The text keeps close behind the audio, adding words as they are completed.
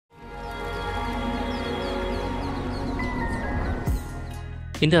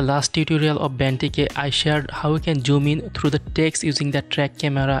In the last tutorial of Benn TK, I shared how we can zoom in through the text using the track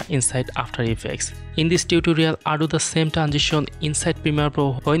camera inside After Effects. In this tutorial, I'll do the same transition inside Premiere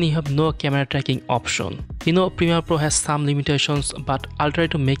Pro when you have no camera tracking option. You know, Premiere Pro has some limitations, but I'll try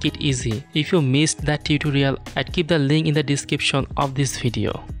to make it easy. If you missed that tutorial, I'd keep the link in the description of this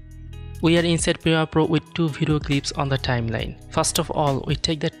video. We are inside Premiere Pro with two video clips on the timeline. First of all, we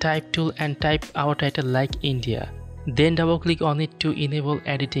take the type tool and type our title like India. Then double click on it to enable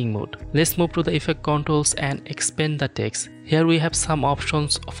editing mode. Let's move to the effect controls and expand the text. Here we have some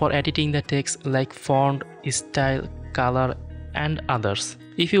options for editing the text like font, style, color and others.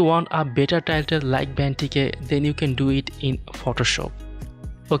 If you want a better title like Benn TK, then you can do it in Photoshop.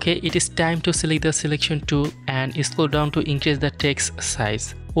 Okay, it is time to select the selection tool and scroll down to increase the text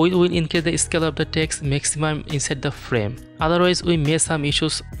size. We will increase the scale of the text maximum inside the frame. Otherwise, we may some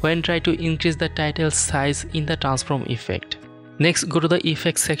issues when try to increase the title size in the transform effect. Next, go to the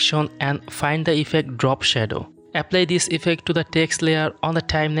effects section and find the effect drop shadow. Apply this effect to the text layer on the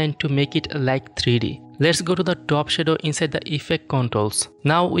timeline to make it like 3D. Let's go to the drop shadow inside the effect controls.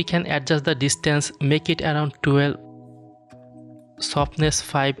 Now we can adjust the distance, make it around 12, softness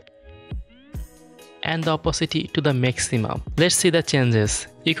 5 and the opacity to the maximum. Let's see the changes.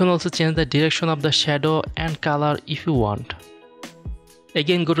 You can also change the direction of the shadow and color if you want.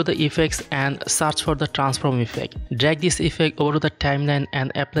 Again, go to the effects and search for the transform effect. Drag this effect over to the timeline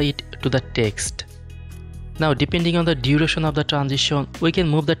and apply it to the text. Now, depending on the duration of the transition, we can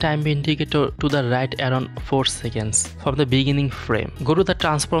move the time indicator to the right around 4 seconds from the beginning frame. Go to the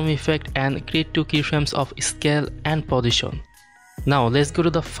transform effect and create two keyframes of scale and position. Now let's go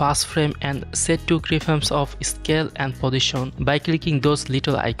to the first frame and set two keyframes of scale and position by clicking those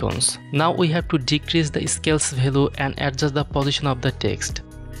little icons. Now we have to decrease the scale's value and adjust the position of the text.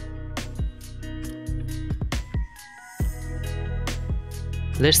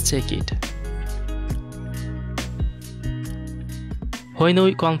 Let's check it. When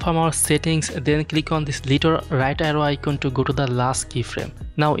we confirm our settings, then click on this little right arrow icon to go to the last keyframe.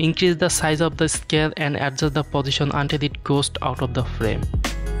 Now increase the size of the scale and adjust the position until it goes out of the frame.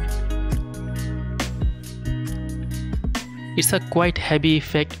 It's a quite heavy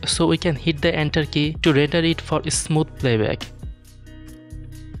effect, so we can hit the enter key to render it for smooth playback.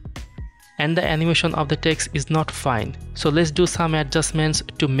 And the animation of the text is not fine, so let's do some adjustments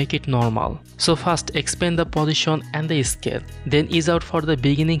to make it normal. So first, expand the position and the scale, then ease out for the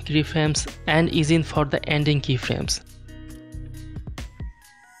beginning keyframes and ease in for the ending keyframes.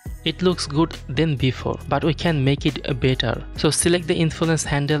 It looks good than before, but we can make it better. So select the influence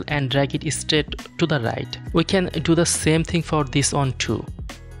handle and drag it straight to the right. We can do the same thing for this one too.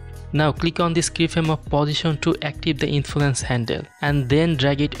 Now click on this keyframe of position to activate the influence handle and then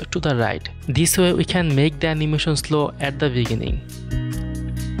drag it to the right. This way we can make the animation slow at the beginning.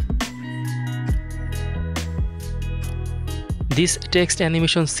 This text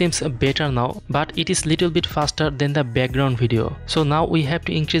animation seems better now, but it is little bit faster than the background video. So now we have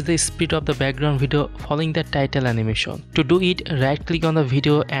to increase the speed of the background video following the title animation. To do it, right click on the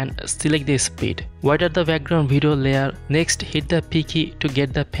video and select the speed. Widen the background video layer. Next, hit the P key to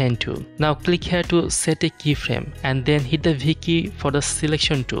get the pen tool. Now click here to set a keyframe and then hit the V key for the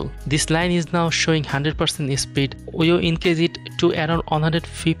selection tool. This line is now showing 100% speed. We will increase it to around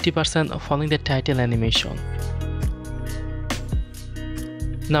 150% following the title animation.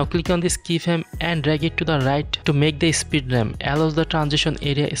 Now click on this keyframe and drag it to the right to make the speed ramp allows the transition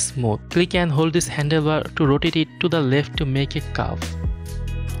area smooth. Click and hold this handlebar to rotate it to the left to make a curve.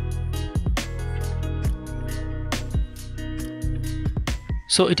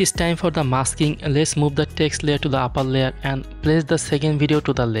 So it is time for the masking. Let's move the text layer to the upper layer and place the second video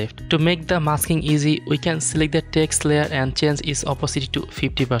to the left. To make the masking easy, we can select the text layer and change its opacity to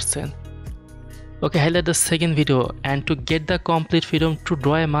 50%. Okay, highlight the second video and to get the complete freedom to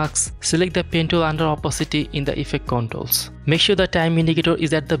draw a mask, select the pen tool under opacity in the effect controls. Make sure the time indicator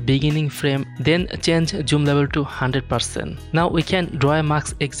is at the beginning frame, then change zoom level to 100%. Now we can draw a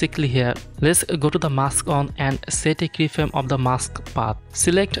mask exactly here. Let's go to the mask on and set a keyframe of the mask path.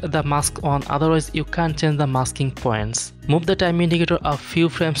 Select the mask on, otherwise you can't change the masking points. Move the time indicator a few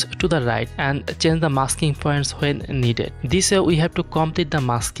frames to the right and change the masking points when needed. This way we have to complete the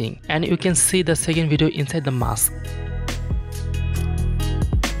masking and you can see the second video inside the mask.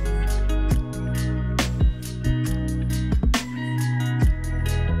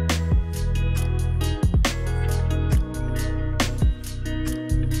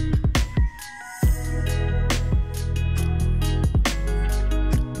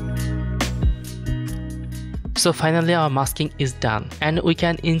 So finally our masking is done and we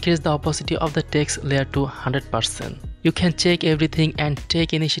can increase the opacity of the text layer to 100%. You can check everything and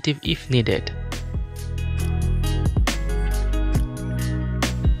take initiative if needed.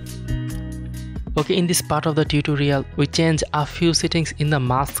 Okay, in this part of the tutorial, we change a few settings in the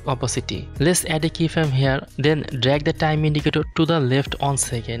mask opacity. Let's add a keyframe here, then drag the time indicator to the left 1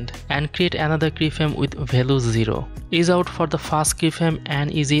 second and create another keyframe with value 0. Ease out for the first keyframe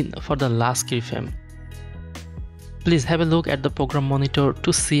and ease in for the last keyframe. Please have a look at the program monitor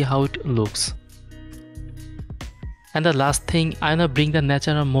to see how it looks. And the last thing, I wanna bring the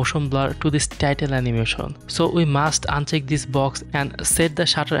natural motion blur to this title animation. So we must uncheck this box and set the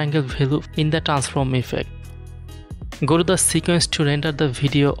shutter angle value in the transform effect. Go to the sequence to render the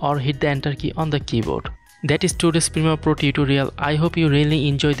video or hit the enter key on the keyboard. That is today's Premiere Pro tutorial. I hope you really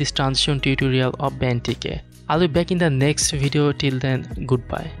enjoyed this transition tutorial of Benn TK. I'll be back in the next video. Till then,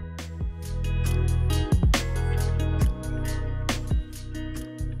 goodbye.